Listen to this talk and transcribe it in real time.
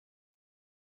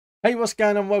Hey, what's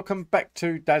going on? Welcome back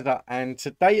to Dazza, and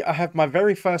today I have my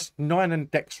very first Nine and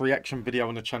Dex reaction video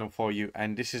on the channel for you,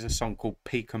 and this is a song called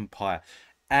Pecan Pie.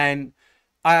 And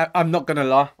I'm not gonna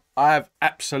lie, I have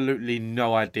absolutely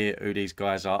no idea who these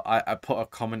guys are. I put a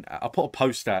comment, I put a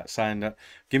post out saying that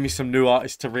give me some new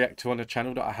artists to react to on the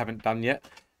channel that I haven't done yet,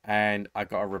 and I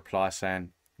got a reply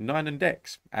saying Nine and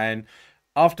Dex. And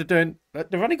after doing,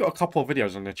 they've only got a couple of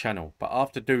videos on the channel, but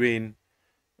after doing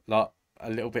like a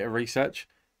little bit of research,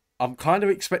 I'm kind of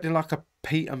expecting like a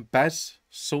Pete and Baz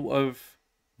sort of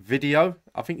video.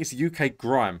 I think it's UK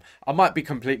grime. I might be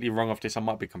completely wrong off this. I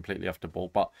might be completely off the ball,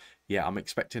 but yeah, I'm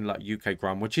expecting like UK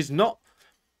grime, which is not.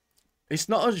 It's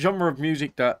not a genre of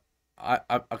music that I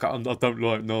don't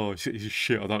like. No, it's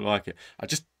shit. I don't like it. I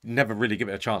just never really give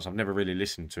it a chance. I've never really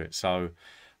listened to it, so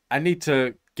I need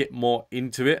to get more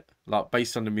into it. Like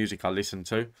based on the music I listen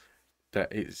to,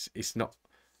 that it's not.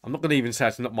 I'm not gonna even say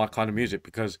it's not my kind of music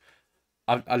because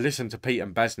I listen to Pete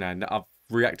and Baz now, and I've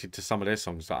reacted to some of their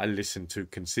songs that I listen to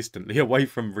consistently, away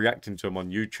from reacting to them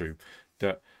on YouTube.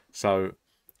 That so,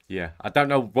 yeah, I don't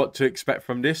know what to expect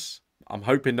from this. I'm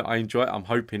hoping that I enjoy it. I'm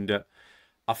hoping that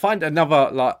I find another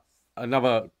like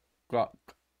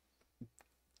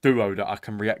duo that I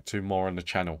can react to more on the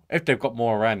channel if they've got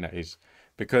more around. That is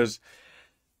because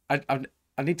I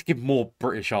need to give more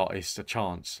British artists a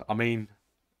chance. I mean,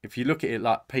 if you look at it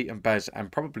like Pete and Baz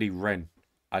and probably Ren,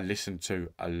 I listen to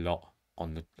a lot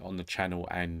on the channel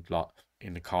and like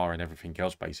in the car and everything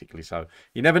else basically. So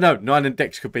you never know. Nine and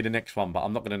Dex could be the next one, but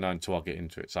I'm not going to know until I get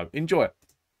into it. So enjoy it.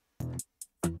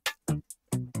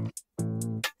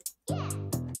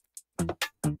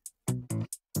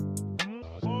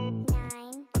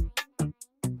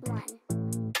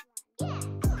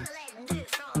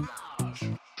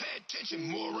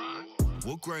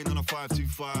 Wood grain on a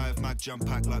 525, mag jam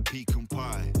pack like pecan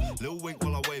pie. Little wink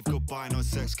while I wave goodbye, no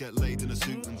sex, get laid in a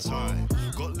suit and tie.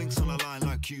 Got links on the line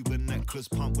like Cuban necklace,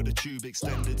 pump with a tube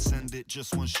extended, send it,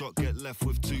 just one shot, get left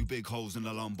with two big holes in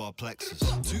the lumbar plexus.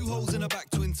 Two holes in the back,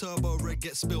 twin turbo, red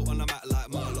get spilt on the mat like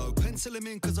Merlot. Pencil him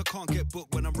in cause I can't get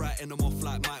booked when I'm writing them off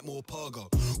like Mike Moore Pogo.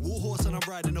 Warhorse and I'm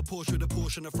riding a Porsche with a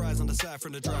portion of fries on the side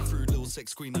from the drive-through. Little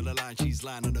sex queen on the line, she's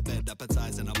lying on the bed,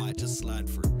 appetizing, I might just slide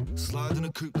through. Slide in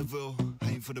a coupe de ville,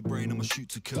 aim for the brain, I'ma shoot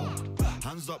to kill.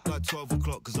 Hands up like 12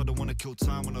 o'clock, cause I don't wanna kill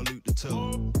time when I loot the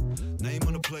till. Name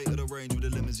on the plate of the range with the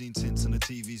limousine tints and the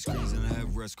TV screens and the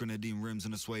headrest, grenadine rims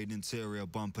and a suede interior,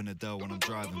 bumping a Dell when I'm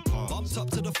driving past. Bumped up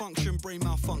to the function, brain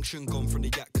malfunction, gone from the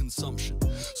yak consumption.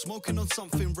 Smoking on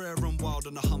something rare and wild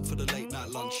on the hunt for the late night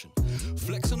luncheon.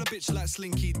 Flex on a bitch like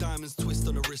Slinky, diamonds twist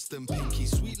on the wrist and pinky.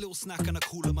 Sweet little snack and I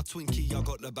call her my Twinkie, I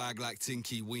got the bag like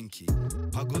Tinky Winky.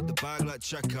 I got the bag like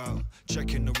checkout,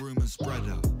 checking the room and spread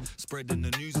out. Spreading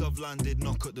the news I've landed,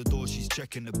 knock at the door, she's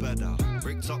checking the bed out.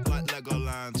 Bricked up like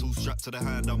Legoland, all strapped to the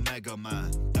hand, I'm Mega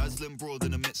Man. Dazzling broad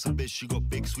in the Mitsubishi, she got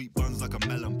big sweet buns like a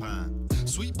melon pan.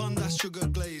 Sweet bun, that's sugar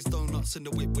glazed, donuts in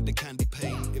the whip with the candy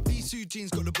paint. If these two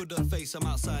jeans got a Buddha face, I'm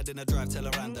outside in a drive, tell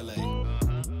her Andalay.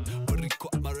 Rico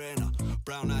Morena,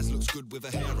 brown eyes looks good with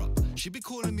her hair up. She be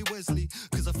calling me Wesley,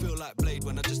 cause I feel like Blade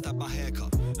when I just had my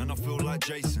haircut. And I feel like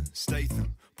Jason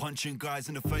Statham, punching guys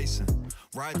in the face and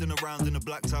riding around in a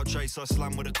blacked out chase, I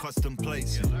slam with a custom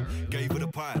place. Gave her the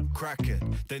pipe,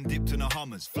 crackhead, then dipped in a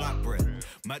Hummers, flatbread.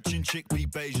 Matching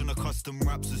chickpea beige on a custom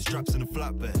wraps and straps in a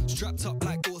flatbed. Strapped up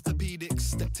like orthopedics,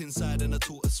 stepped inside and I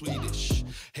taught her Swedish.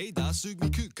 Hey da, sug me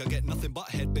kook, I get nothing but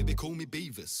head, baby call me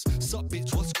Beavis. Sup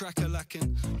bitch, what's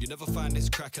cracker-lacking? You never find this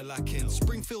cracker-lacking.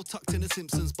 Springfield tucked in the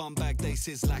Simpsons, bum bag, they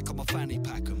sizz like I'm a fanny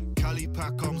pack 'em. Cali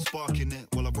pack, I'm sparking it,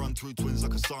 while I run through twins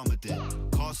like a Sama did.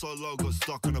 Car so low, got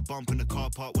stuck on a bump in the car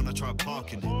park when I tried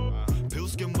parking it. Pill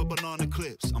skin with banana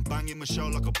clips, I'm banging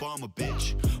Michelle like Obama,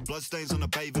 bitch. Bloodstains on the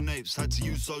bathing apes, had to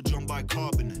use Soju on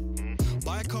bicarbonate.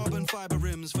 Bicarbon fiber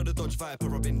rims for the Dodge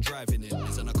Viper I've been driving in.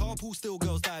 Is in a carpool, still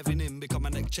girls diving in, become my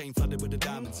neck chain flooded with the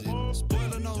diamonds in.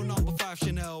 Spoiler no, number 5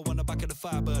 Chanel, on the back of the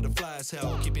Firebird and fly as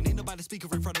hell. Keeping in by the speaker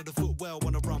in front of the footwell,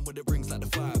 wanna run when it rings like the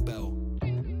fire bell.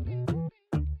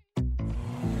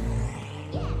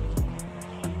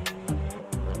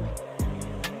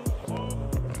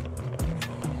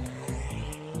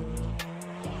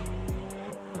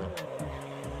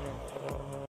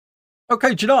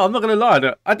 Okay, do you know what? I'm not gonna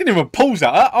lie. I didn't even pause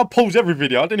that. I'll pause every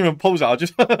video. I didn't even pause that. I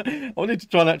just I wanted to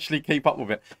try and actually keep up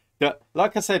with it. That,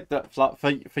 like I said, that like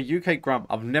for UK grime,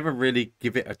 I've never really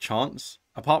give it a chance.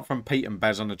 Apart from Pete and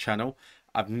Baz on the channel,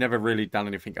 I've never really done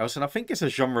anything else. And I think it's a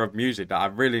genre of music that I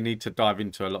really need to dive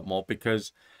into a lot more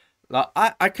because, like,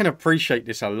 I can appreciate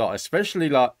this a lot, especially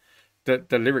like the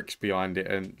lyrics behind it,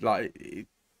 and like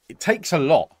it takes a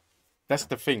lot. That's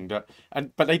the thing but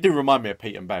they do remind me of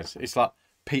Pete and Baz. It's like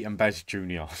Pete and Baz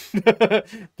Jr.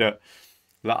 that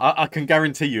like, I can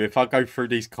guarantee you, if I go through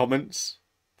these comments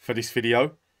for this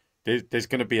video, there's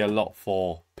going to be a lot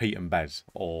for Pete and Baz,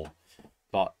 or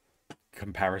like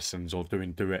comparisons, or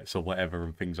doing duets or whatever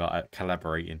and things like that,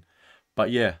 collaborating. But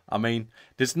yeah, I mean,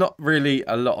 there's not really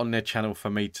a lot on their channel for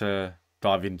me to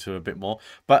dive into a bit more,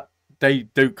 but they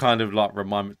do kind of like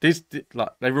remind me.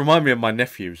 They remind me of my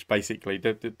nephews. Basically,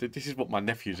 this is what my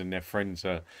nephews and their friends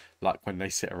are like when they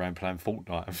sit around playing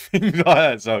Fortnite and things like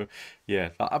that. So yeah,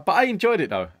 but I enjoyed it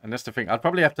though, and that's the thing. I'd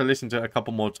probably have to listen to it a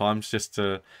couple more times just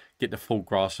to get the full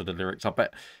grasp of the lyrics. I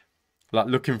bet, like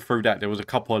looking through that, there was a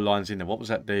couple of lines in there. What was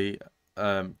that? The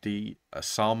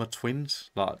Osama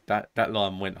twins. Like that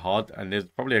line went hard, and there's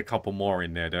probably a couple more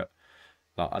in there that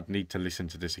like I'd need to listen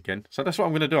to this again. So that's what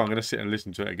I'm going to do. I'm going to sit and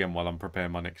listen to it again while I'm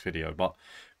preparing my next video. But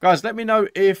guys, let me know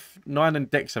if Nine and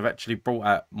Dex have actually brought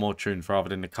out more tunes rather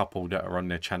than the couple that are on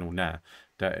their channel now.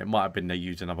 That it might have been they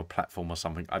use another platform or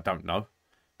something. I don't know.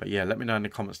 But yeah, let me know in the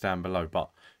comments down below. But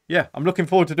yeah, I'm looking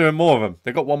forward to doing more of them.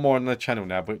 They've got one more on their channel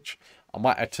now, which I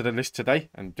might add to the list today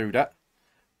and do that.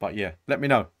 But yeah, let me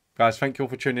know. Guys, thank you all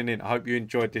for tuning in. I hope you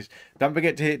enjoyed this. Don't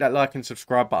forget to hit that like and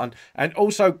subscribe button. And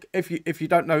also, if you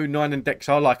don't know who Nine and Dex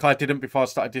are, like I didn't before I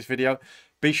started this video,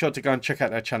 be sure to go and check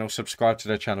out their channel, subscribe to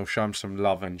their channel, show them some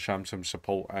love and show them some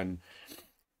support. And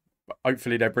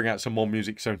hopefully they bring out some more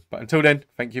music soon. But until then,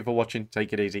 thank you for watching.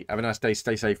 Take it easy. Have a nice day.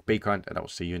 Stay safe. Be kind. And I will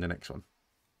see you in the next one.